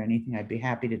that or anything, I'd be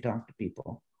happy to talk to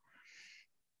people.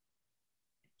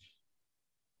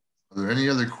 Are there any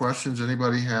other questions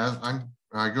anybody has? I'm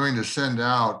going to send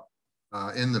out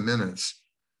in the minutes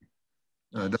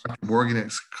Dr.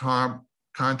 Morgan's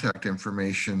contact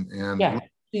information and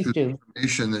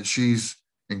information that she's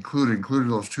included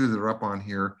those two that are up on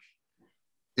here.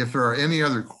 If there are any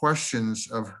other questions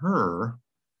of her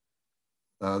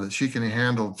that she can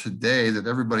handle today that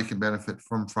everybody can benefit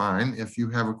from, fine. If you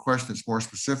have a question that's more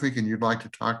specific and you'd like to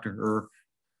talk to her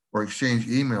or exchange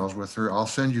emails with her, I'll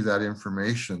send you that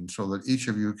information so that each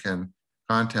of you can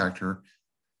contact her.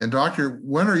 And doctor,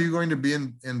 when are you going to be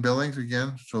in Billings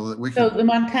again so that we can? So the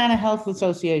Montana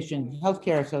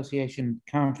Healthcare Association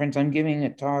conference, I'm giving a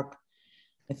talk,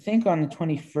 I think on the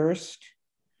 21st.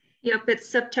 Yep, it's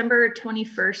September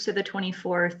 21st to the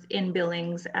 24th in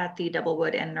Billings at the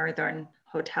Doublewood and Northern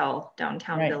Hotel,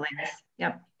 downtown Billings.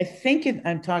 Yep. I think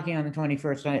I'm talking on the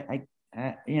 21st.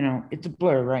 It's a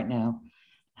blur right now.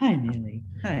 Hi, Neely.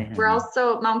 Hi. We're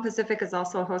also, Mountain Pacific is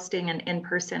also hosting an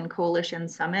in-person coalition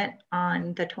summit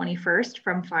on the 21st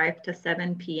from 5 to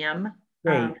 7 p.m.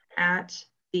 At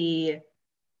the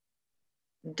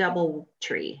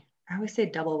Doubletree. I always say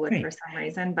Doublewood for some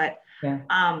reason, but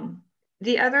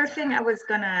the other thing I was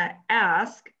gonna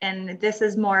ask, and this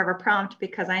is more of a prompt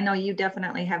because I know you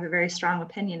definitely have a very strong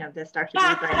opinion of this, Dr.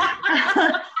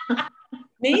 Beasley.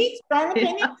 Me? Strong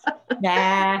opinion?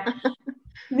 Nah.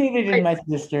 Neither did my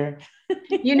sister.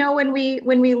 When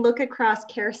we look across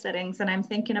care settings, and I'm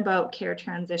thinking about care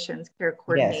transitions, care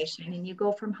coordination, and you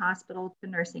go from hospital to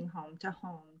nursing home to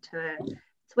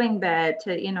swing bed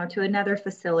to another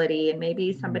facility, and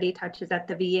maybe somebody touches at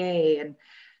the VA. And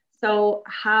so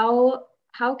how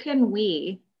can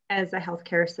we as a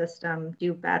healthcare system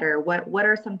do better? What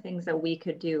are some things that we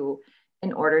could do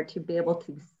in order to be able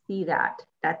to see that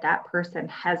person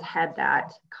has had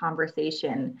that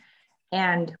conversation?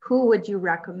 And who would you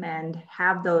recommend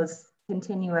have those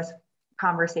continuous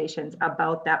conversations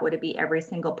about that? Would it be every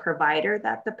single provider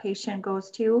that the patient goes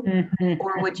to,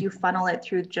 or would you funnel it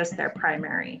through just their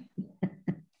primary?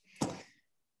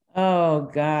 Oh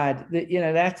God,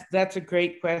 that's a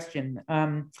great question.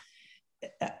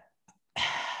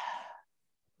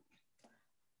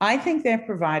 I think that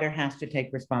provider has to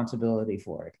take responsibility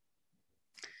for it.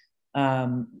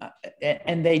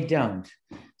 And they don't.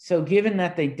 So given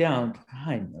that they don't,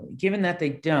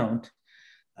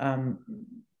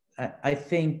 I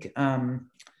think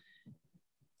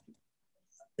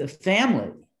the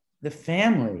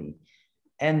family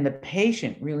and the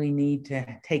patient really need to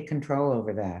take control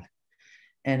over that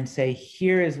and say,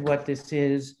 here is what this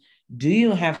is. Do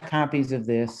you have copies of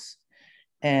this?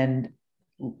 And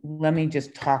let me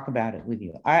just talk about it with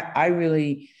you. I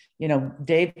really,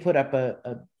 Dave put up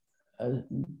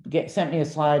sent me a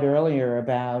slide earlier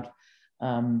about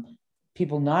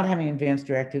people not having advanced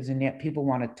directives, and yet people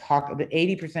want to talk.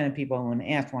 80% of people when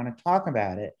asked want to talk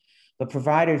about it, but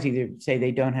providers either say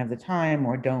they don't have the time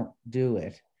or don't do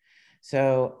it.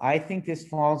 So I think this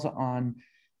falls on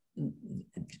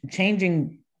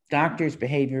changing doctors'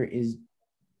 behavior is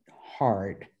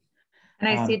hard.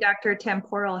 And I see Dr.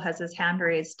 Temporal has his hand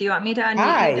raised. Do you want me to unmute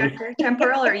Hi. you, Dr.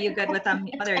 Temporal, or are you good with them?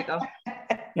 Oh, there you go.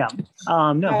 Yeah.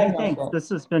 No, hey, thanks. This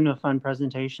has been a fun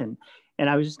presentation. And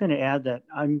I was just going to add that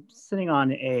I'm sitting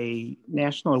on a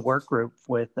national work group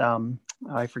with,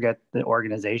 I forget the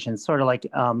organization, sort of like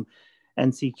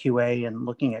NCQA, and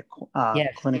looking at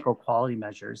Yes. clinical quality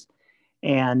measures.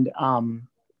 And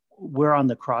we're on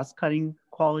the cross-cutting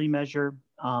quality measure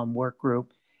work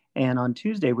group. And on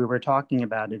Tuesday, we were talking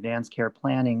about advanced care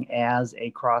planning as a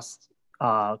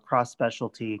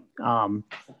cross-specialty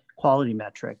quality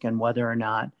metric, and whether or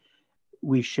not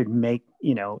we should make,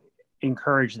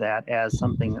 encourage that as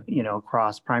something,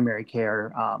 across primary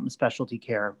care, specialty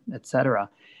care, et cetera.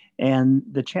 And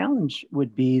the challenge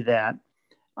would be that,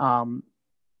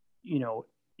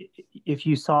 if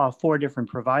you saw 4 different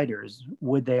providers,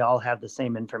 would they all have the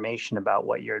same information about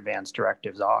what your advanced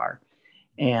directives are?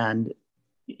 And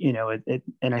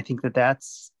and I think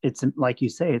it's like you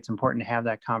say, it's important to have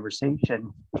that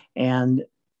conversation, and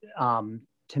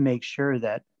to make sure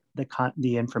that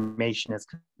the information is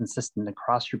consistent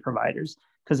across your providers.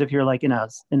 Because if you're like in a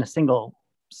single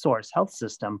source health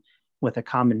system with a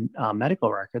common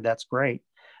medical record, that's great.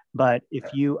 But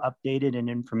if you updated an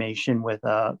information with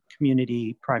a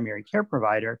community primary care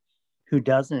provider who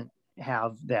doesn't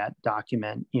have that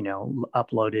document,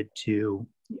 uploaded to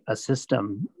a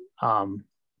system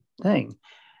thing,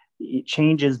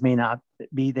 changes may not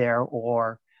be there,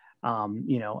 or a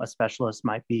specialist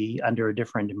might be under a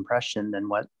different impression than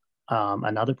what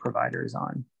another provider is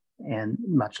on, and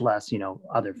much less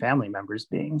other family members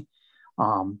being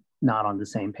not on the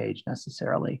same page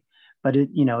necessarily. But it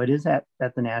is at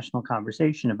the national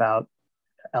conversation about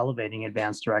elevating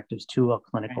advanced directives to a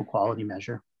clinical quality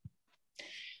measure.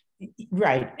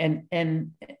 Right,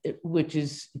 and which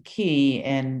is key.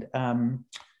 And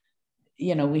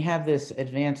we have this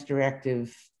advanced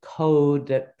directive code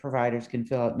that providers can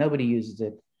fill out. Nobody uses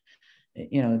it.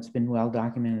 It's been well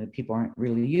documented that people aren't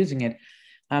really using it.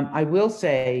 I will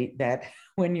say that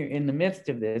when you're in the midst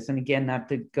of this, and again, not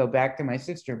to go back to my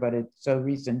sister, but it's so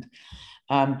recent,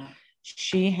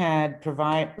 she had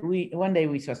one day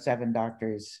we saw 7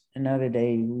 doctors, another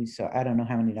day we saw, I don't know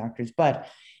how many doctors, but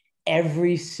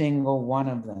every single one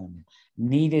of them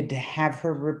needed to have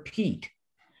her repeat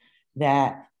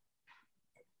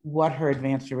what her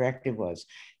advanced directive was.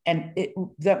 And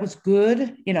that was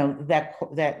good,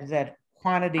 that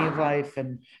quantity of life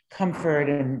and comfort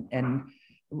and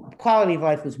quality of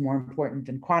life was more important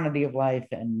than quantity of life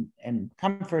and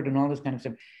comfort and all this kind of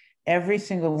stuff. Every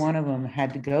single one of them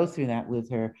had to go through that with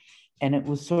her. And it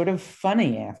was sort of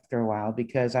funny after a while,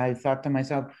 because I thought to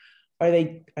myself, are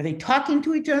they talking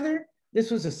to each other?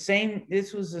 This was the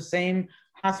same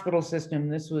hospital system.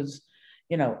 This was,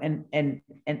 and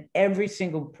every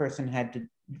single person had to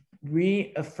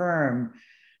reaffirm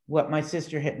what my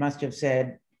sister must have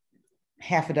said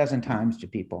half a dozen times to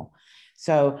people.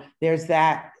 So there's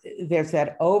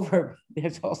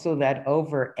also that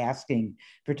over asking,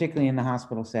 particularly in the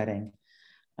hospital setting.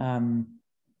 And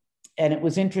it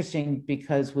was interesting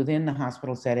because within the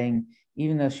hospital setting,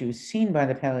 even though she was seen by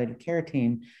the palliative care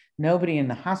team, nobody in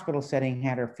the hospital setting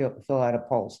had her fill out a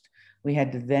post. We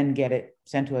had to then get it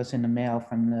sent to us in the mail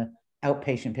from the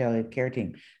outpatient palliative care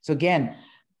team. So again,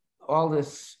 all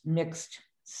this mixed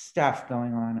stuff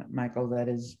going on, Michael, that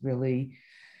is really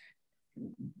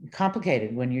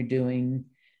complicated when you're doing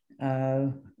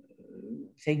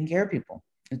taking care of people.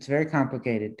 It's very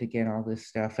complicated to get all this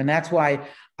stuff, and that's why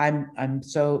I'm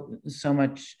so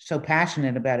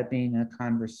passionate about it being a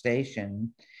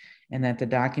conversation, and that the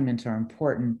documents are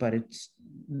important, but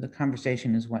the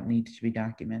conversation is what needs to be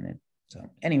documented. So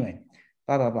anyway,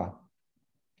 blah blah blah.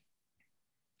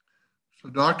 So,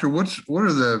 Doctor, what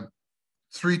are the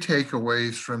 3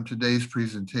 takeaways from today's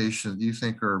presentation that you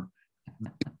think are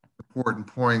important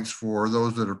points for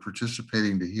those that are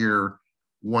participating to hear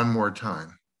one more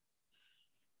time?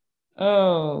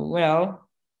 Oh, well,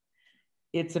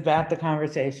 it's about the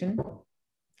conversation,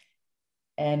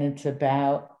 and it's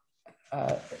about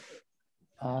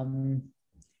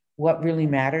what really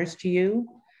matters to you,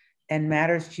 and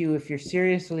matters to you if you're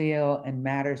seriously ill, and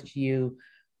matters to you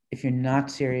if you're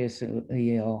not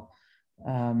seriously ill.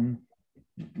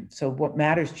 So what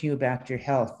matters to you about your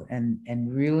health, and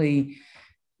really,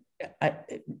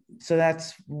 so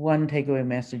that's one takeaway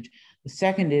message. The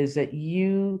second is that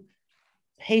you,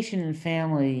 patient and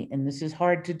family, and this is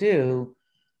hard to do,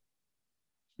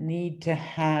 need to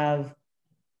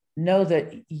know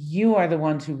that you are the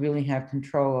ones who really have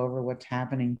control over what's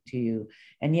happening to you.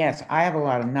 And yes, I have a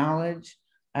lot of knowledge,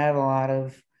 I have a lot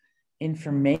of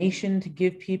information to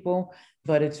give people,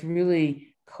 but it's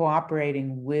really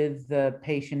cooperating with the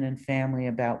patient and family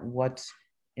about what's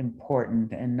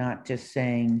important, and not just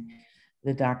saying,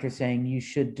 the doctor saying you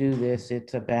should do this.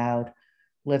 It's about,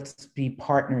 let's be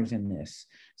partners in this.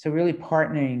 So really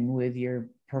partnering with your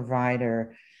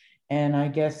provider. And I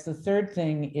guess the third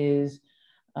thing is,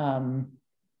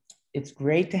 it's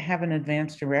great to have an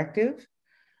advance directive,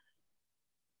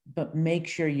 but make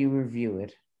sure you review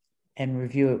it, and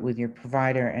review it with your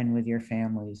provider and with your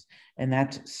families. And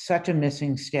that's such a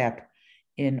missing step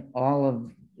in all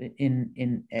of,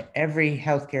 in every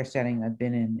healthcare setting I've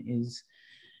been in, is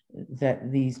that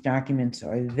these documents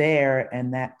are there,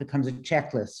 and that becomes a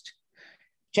checklist.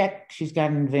 Check, she's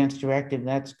got an advance directive,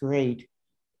 that's great.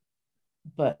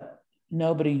 But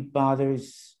nobody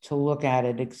bothers to look at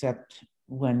it except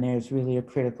when there's really a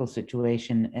critical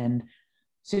situation, and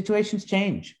situations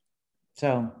change.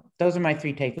 So those are my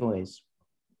 3 takeaways.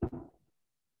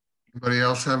 Anybody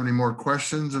else have any more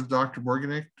questions of Dr.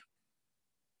 Borgenicht?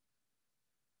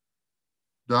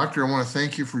 Doctor, I want to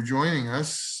thank you for joining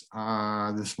us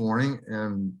this morning,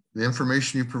 and the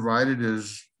information you provided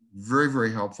is very,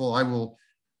 very helpful. I will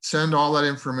send all that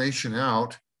information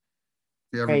out.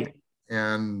 Great.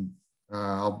 And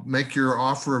I'll make your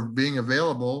offer of being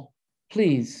available.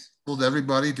 Please. To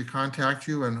everybody to contact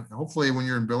you, and hopefully when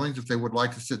you're in Billings, if they would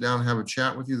like to sit down and have a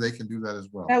chat with you, they can do that as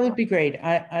well. That would be great.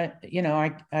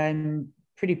 I'm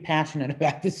pretty passionate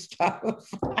about this stuff.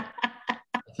 I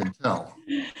can tell.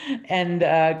 And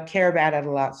care about it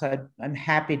a lot. So I'm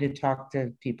happy to talk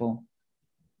to people.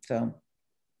 So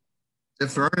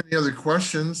if there aren't any other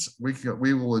questions,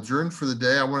 we will adjourn for the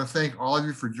day. I want to thank all of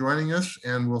you for joining us,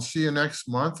 and we'll see you next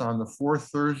month on the 4th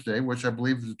Thursday, which I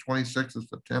believe is the 26th of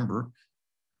September.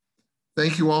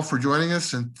 Thank you all for joining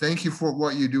us, and thank you for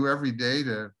what you do every day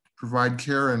to provide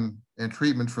care and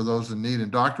treatment for those in need. And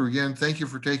Doctor, again, thank you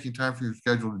for taking time from your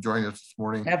schedule to join us this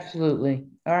morning. Absolutely.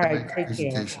 All right. Take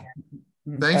care.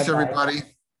 Thanks, everybody.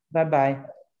 Bye-bye.